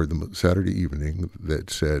evening or the Saturday evening that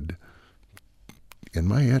said, in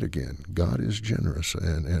my head again, God is generous,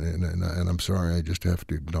 and I'm sorry, I just have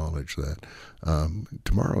to acknowledge that.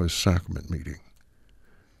 Tomorrow is sacrament meeting,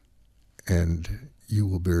 and you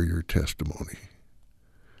will bear your testimony.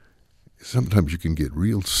 Sometimes you can get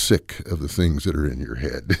real sick of the things that are in your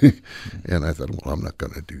head, and I thought, well, I'm not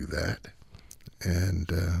going to do that.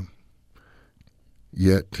 And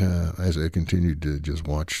yet, as I continued to just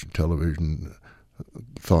watch television,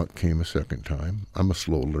 thought came a second time. I'm a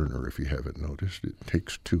slow learner, if you haven't noticed. It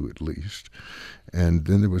takes two at least. And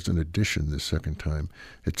then there was an addition this second time.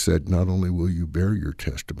 It said, not only will you bear your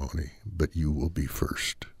testimony, but you will be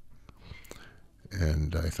first.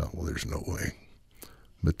 And I thought, well, there's no way.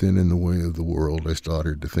 But then in the way of the world, I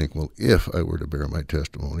started to think, well, if I were to bear my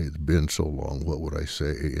testimony, it's been so long, what would I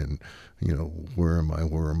say? And, where am I?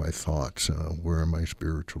 Where are my thoughts? Where am I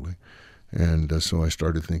spiritually? And so I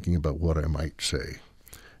started thinking about what I might say.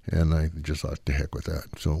 And I just thought, to heck with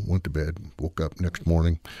that. So went to bed, woke up next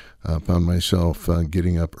morning, found myself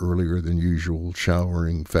getting up earlier than usual,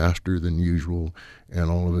 showering faster than usual, and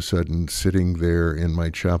all of a sudden sitting there in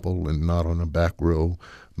my chapel, and not on a back row,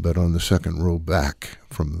 but on the second row back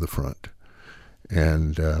from the front.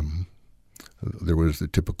 And there was the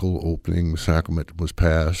typical opening, the sacrament was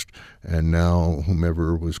passed, and now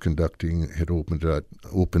whomever was conducting had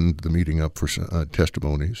opened the meeting up for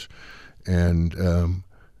testimonies. And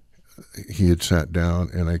he had sat down,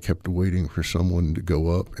 and I kept waiting for someone to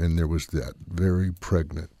go up, and there was that very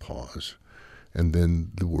pregnant pause. And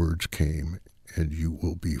then the words came, "And you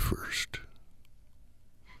will be first."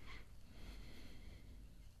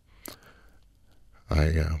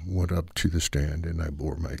 I went up to the stand and I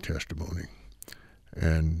bore my testimony.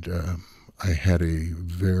 And I had a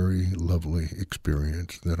very lovely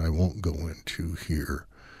experience that I won't go into here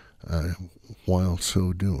while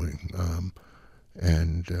so doing.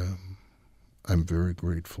 I'm very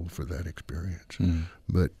grateful for that experience. Mm.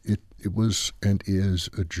 But it was and is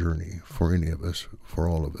a journey for any of us, for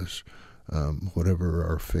all of us. Whatever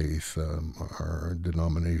our faith, our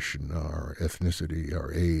denomination, our ethnicity,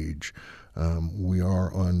 our age, we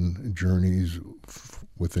are on journeys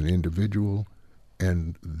with an individual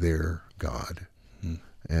and their God. Hmm.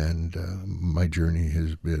 And my journey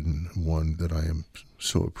has been one that I am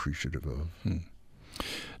so appreciative of. Hmm.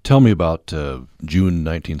 Tell me about June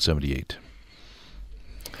 1978.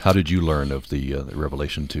 How did you learn of the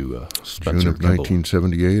revelation to Spencer June of Kimball?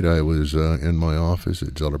 1978, I was in my office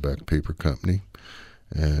at Zellerback Paper Company,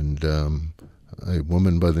 and a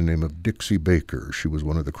woman by the name of Dixie Baker, she was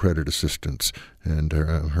one of the credit assistants, and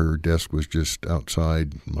her desk was just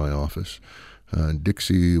outside my office.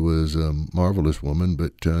 Dixie was a marvelous woman,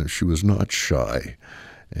 but she was not shy.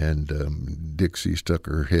 And Dixie stuck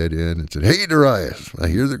her head in and said, "Hey, Darius, I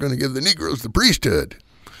hear they're going to give the Negroes the priesthood."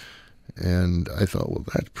 And I thought, well,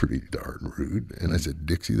 that's pretty darn rude. And I said,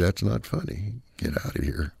 "Dixie, that's not funny. Get out of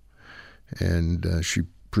here." And she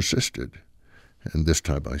persisted. And this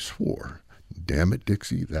time I swore, "Damn it,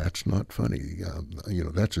 Dixie, that's not funny.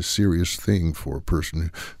 That's a serious thing for a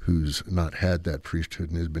person who's not had that priesthood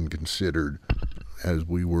and has been considered, as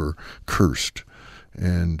we were, cursed."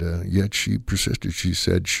 And yet she persisted. She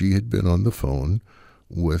said she had been on the phone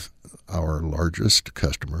with our largest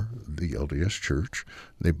customer, the LDS Church.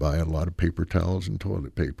 They buy a lot of paper towels and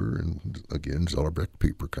toilet paper, and again, Zellerbeck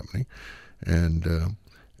Paper Company. And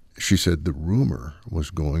she said the rumor was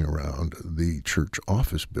going around the church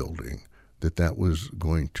office building that was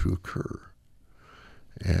going to occur.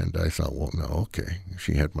 And I thought, well, no, okay,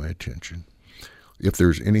 she had my attention. If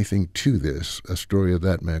there's anything to this, a story of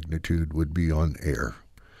that magnitude would be on air.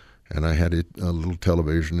 And I had a little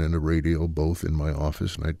television and a radio both in my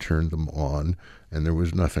office, and I turned them on, and there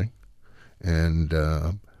was nothing. And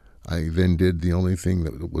I then did the only thing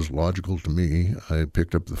that was logical to me. I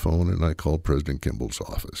picked up the phone and I called President Kimball's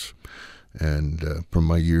office. And from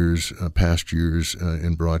my past years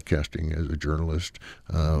in broadcasting as a journalist,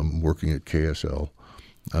 working at KSL,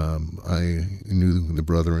 I knew the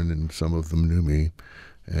brethren, and some of them knew me.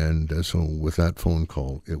 And so with that phone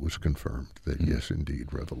call, it was confirmed that, yes,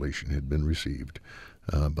 indeed, revelation had been received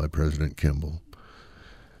by President Kimball.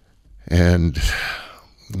 And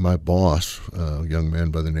my boss, a young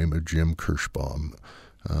man by the name of Jim Kirschbaum,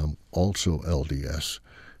 also LDS,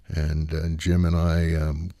 and Jim and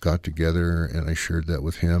I got together, and I shared that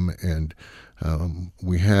with him. And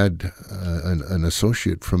we had an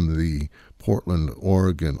associate from the Portland,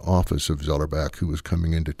 Oregon office of Zellerback who was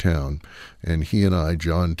coming into town, and he and I,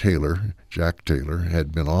 Jack Taylor,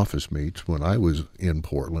 had been office mates when I was in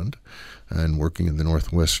Portland and working in the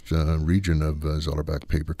northwest region of Zellerback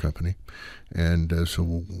Paper Company. And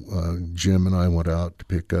so Jim and I went out to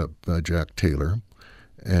pick up Jack Taylor,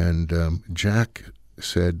 and Jack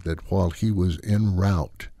said that while he was en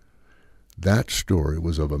route, that story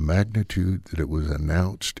was of a magnitude that it was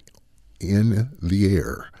announced in the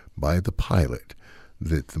air by the pilot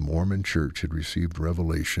that the Mormon Church had received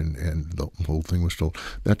revelation, and the whole thing was told.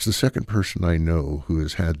 That's the second person I know who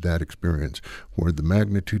has had that experience, where the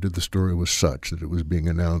magnitude of the story was such that it was being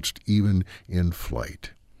announced even in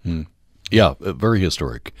flight. Hmm. Yeah, very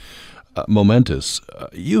historic. Momentous.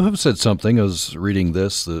 You have said something, I was reading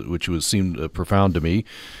this, which seemed profound to me.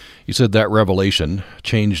 You said that revelation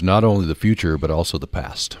changed not only the future, but also the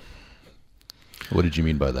past. What did you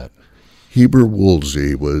mean by that? Heber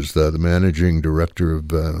Woolsey was the managing director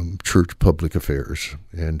of church public affairs,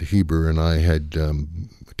 and Heber and I had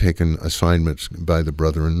taken assignments by the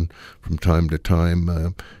brethren from time to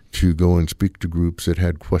time to go and speak to groups that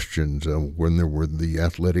had questions when there were the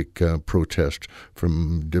athletic protests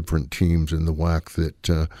from different teams in the WAC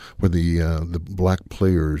that where the black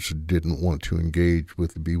players didn't want to engage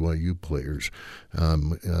with the BYU players.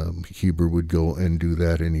 Heber would go and do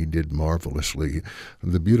that, and he did marvelously.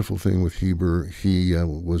 The beautiful thing with Heber, he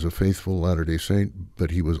was a faithful Latter-day Saint,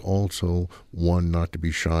 but he was also one not to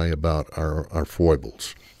be shy about our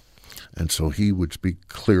foibles. And so he would speak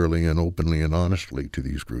clearly and openly and honestly to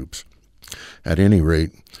these groups. At any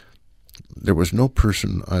rate, there was no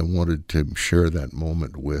person I wanted to share that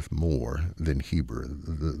moment with more than Heber,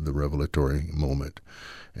 the revelatory moment.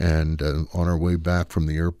 And on our way back from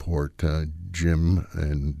the airport, Jim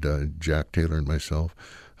and Jack Taylor and myself,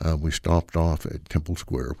 we stopped off at Temple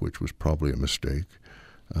Square, which was probably a mistake.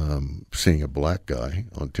 Seeing a black guy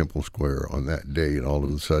on Temple Square on that day, and all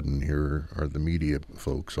of a sudden here are the media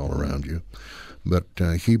folks all around you. But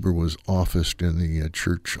Heber was officed in the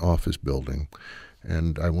church office building,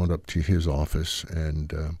 and I went up to his office,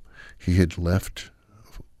 and he had left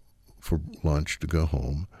for lunch to go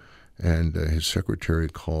home, and his secretary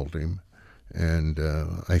called him, and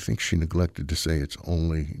I think she neglected to say it's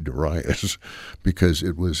only Darius, because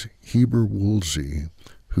it was Heber Woolsey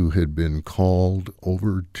who had been called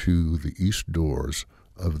over to the east doors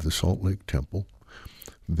of the Salt Lake Temple.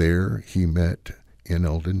 There he met N.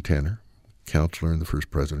 Eldon Tanner, counselor in the First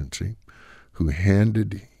Presidency, who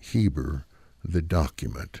handed Heber the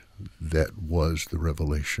document that was the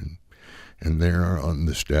revelation. And there on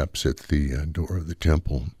the steps at the door of the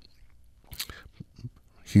temple,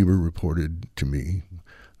 Heber reported to me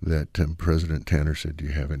that President Tanner said, "Do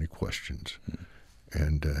you have any questions?"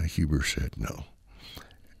 And Heber said no.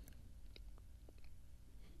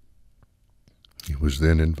 He was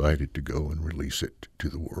then invited to go and release it to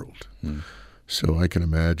the world. So I can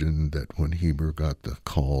imagine that when Heber got the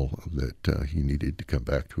call that he needed to come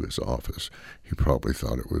back to his office, he probably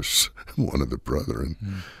thought it was one of the brethren.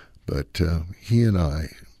 But he and I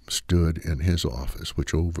stood in his office,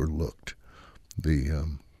 which overlooked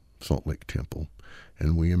the Salt Lake Temple,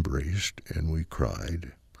 and we embraced and we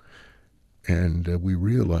cried. And we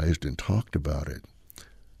realized and talked about it.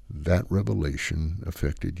 That revelation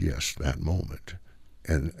affected, yes, that moment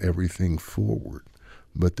and everything forward.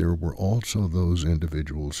 But there were also those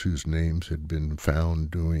individuals whose names had been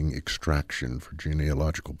found doing extraction for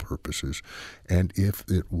genealogical purposes. And if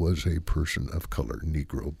it was a person of color,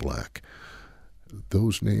 Negro, black,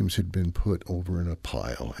 those names had been put over in a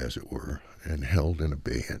pile, as it were, and held in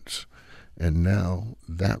abeyance. And now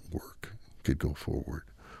that work could go forward.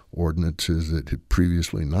 Ordinances that had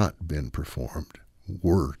previously not been performed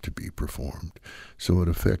were to be performed. So it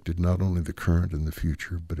affected not only the current and the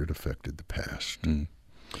future, but it affected the past.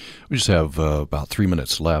 We just have about 3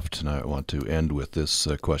 minutes left, and I want to end with this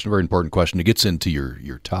question, a very important question. It gets into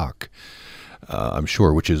your talk, I'm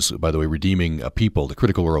sure, which is, by the way, Redeeming a People, the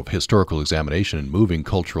Critical Role of Historical Examination in Moving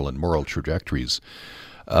Cultural and Moral Trajectories.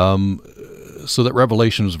 So that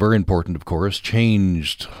revelation was very important, of course,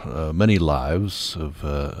 changed many lives of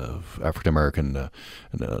African-American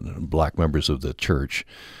black members of the church.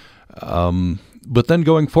 But then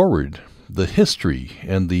going forward, the history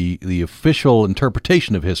and the official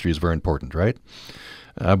interpretation of history is very important, right?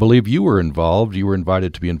 I believe you were involved. You were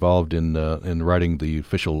invited to be involved in writing the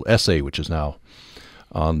official essay, which is now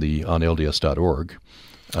on LDS.org.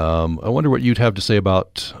 I wonder what you'd have to say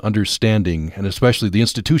about understanding, and especially the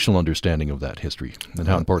institutional understanding of that history, and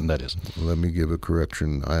how important that is. Let me give a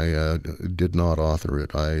correction. I did not author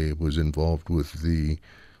it. I was involved with the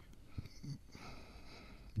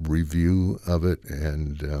review of it,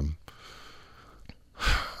 and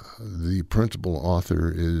the principal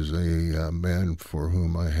author is a man for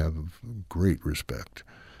whom I have great respect.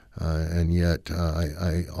 And yet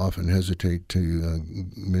I often hesitate to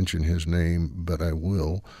mention his name, but I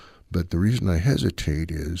will. But the reason I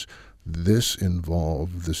hesitate is this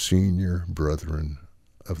involved the senior brethren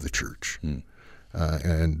of the church.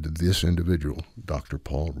 And this individual, Dr.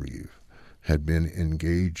 Paul Reeve, had been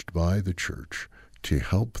engaged by the church to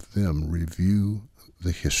help them review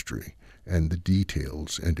the history and the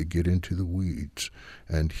details and to get into the weeds.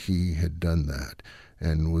 And he had done that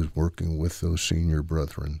and was working with those senior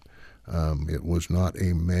brethren. It was not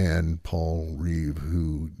a man, Paul Reeve,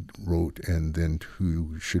 who wrote and then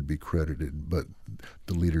who should be credited, but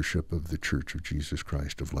the leadership of the Church of Jesus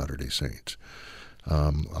Christ of Latter-day Saints.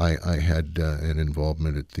 I had an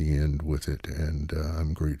involvement at the end with it, and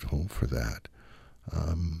I'm grateful for that.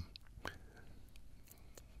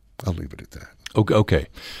 I'll leave it at that. Okay.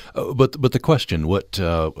 But the question, what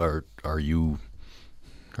are you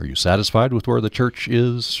satisfied with where the church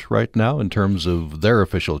is right now in terms of their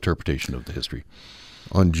official interpretation of the history?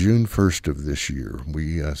 On June 1st of this year,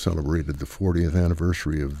 we celebrated the 40th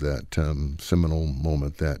anniversary of that seminal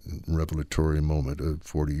moment, that revelatory moment of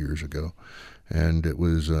 40 years ago. And it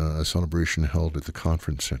was a celebration held at the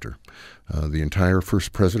conference center. The entire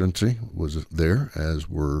First Presidency was there, as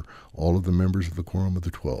were all of the members of the Quorum of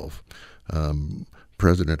the 12.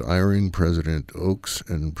 President Eyring, President Oaks,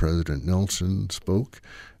 and President Nelson spoke,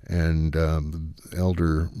 and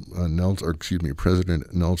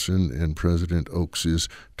President Nelson and President Oaks's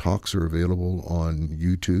talks are available on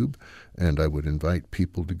YouTube, and I would invite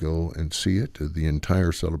people to go and see it. The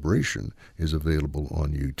entire celebration is available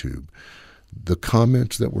on YouTube. The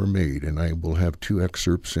comments that were made, and I will have 2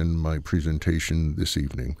 excerpts in my presentation this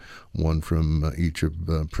evening, one from each of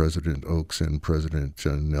President Oaks and President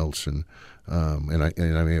Nelson, and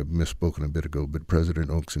I may have misspoken a bit ago, but President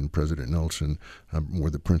Oaks and President Nelson were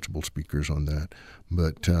the principal speakers on that.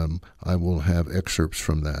 But I will have excerpts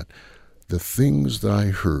from that. The things that I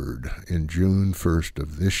heard in June 1st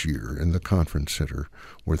of this year in the conference center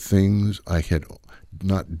were things I had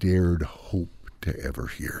not dared hope to ever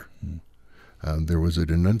hear. There was a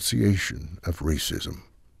denunciation of racism,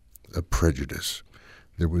 of prejudice.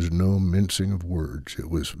 There was no mincing of words. It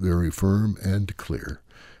was very firm and clear,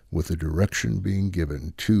 with a direction being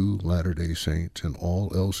given to Latter-day Saints and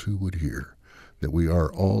all else who would hear, that we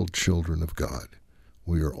are all children of God.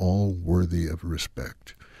 We are all worthy of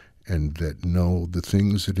respect, and that no, the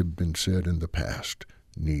things that have been said in the past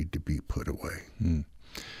need to be put away.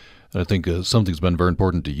 I think something's been very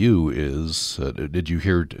important to you is, did you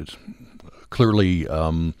hear clearly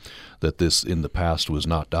that this in the past was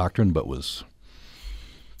not doctrine but was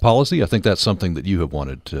policy? I think that's something that you have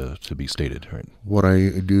wanted to be stated, right? What I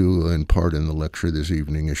do in part in the lecture this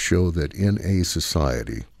evening is show that in a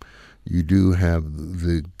society you do have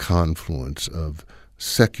the confluence of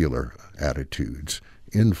secular attitudes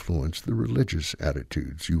influence the religious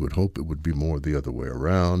attitudes. You would hope it would be more the other way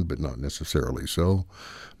around, but not necessarily so.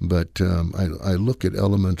 But I look at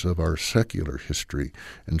elements of our secular history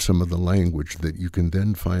and some of the language that you can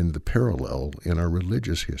then find the parallel in our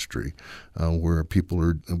religious history, where people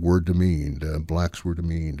were demeaned, blacks were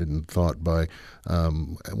demeaned and thought by,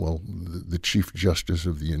 the Chief Justice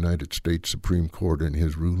of the United States Supreme Court in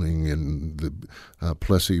his ruling in the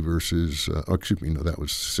Plessy versus, that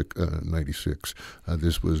was 96.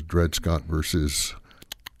 This was Dred Scott versus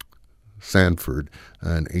Sanford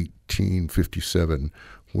in 1857,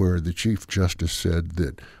 where the Chief Justice said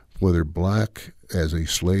that whether black as a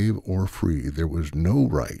slave or free, there was no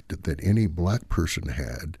right that any black person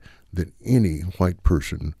had that any white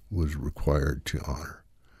person was required to honor.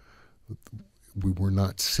 We were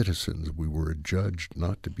not citizens. We were adjudged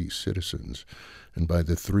not to be citizens. And by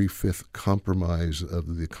the 3/5 compromise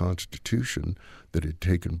of the Constitution that had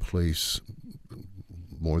taken place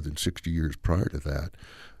more than 60 years prior to that,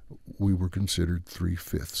 we were considered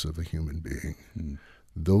 3/5 of a human being.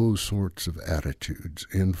 Those sorts of attitudes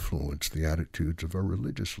influence the attitudes of our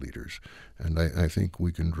religious leaders, and I think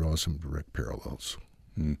we can draw some direct parallels.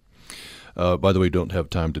 By the way, don't have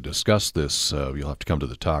time to discuss this. You'll have to come to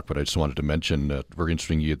the talk, but I just wanted to mention, very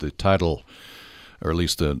interesting, the title, or at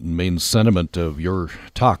least the main sentiment of your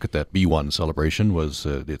talk at that B1 celebration was,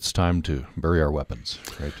 it's time to bury our weapons,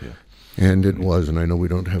 right? Yeah. And it was, and I know we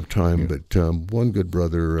don't have time, but one good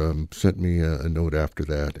brother sent me a note after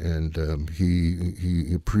that, and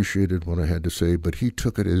he appreciated what I had to say, but he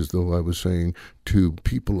took it as though I was saying to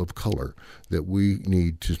people of color that we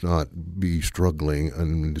need to not be struggling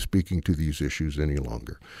and speaking to these issues any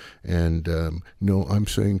longer. And no, I'm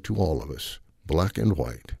saying to all of us, black and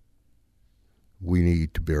white, we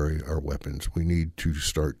need to bury our weapons. We need to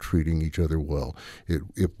start treating each other well.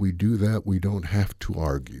 If we do that, we don't have to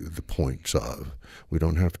argue the points of. We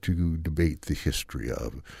don't have to debate the history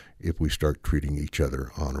of, if we start treating each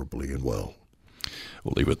other honorably and well.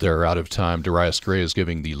 We'll leave it there. Out of time. Darius Gray is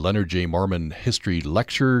giving the Leonard J. Mormon History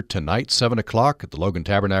Lecture tonight, 7 o'clock at the Logan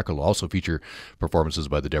Tabernacle. Will also feature performances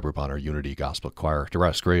by the Deborah Bonner Unity Gospel Choir.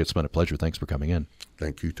 Darius Gray, it's been a pleasure. Thanks for coming in.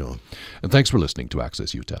 Thank you, Tom. And thanks for listening to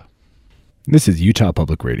Access Utah. This is Utah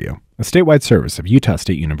Public Radio, a statewide service of Utah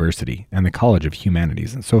State University and the College of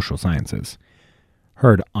Humanities and Social Sciences.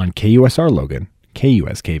 Heard on KUSR Logan,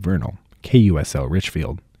 KUSK Vernal, KUSL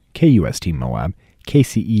Richfield, KUST Moab,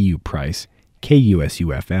 KCEU Price,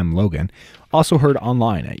 KUSU-FM Logan, also heard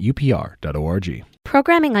online at upr.org.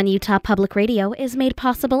 Programming on Utah Public Radio is made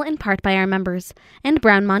possible in part by our members and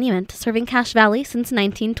Brown Monument, serving Cache Valley since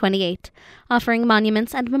 1928, offering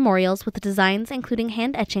monuments and memorials with designs including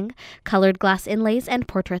hand-etching, colored glass inlays, and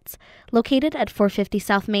portraits, located at 450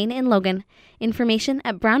 South Main in Logan. Information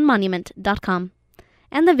at brownmonument.com.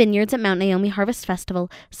 And the Vineyards at Mount Naomi Harvest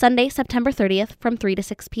Festival, Sunday, September 30th from 3 to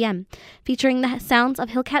 6 p.m., featuring the sounds of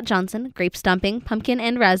Hillcat Johnson, grape stomping, pumpkin,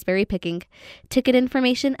 and raspberry picking. Ticket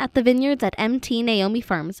information at the Vineyards at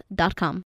mtnaomifarms.com.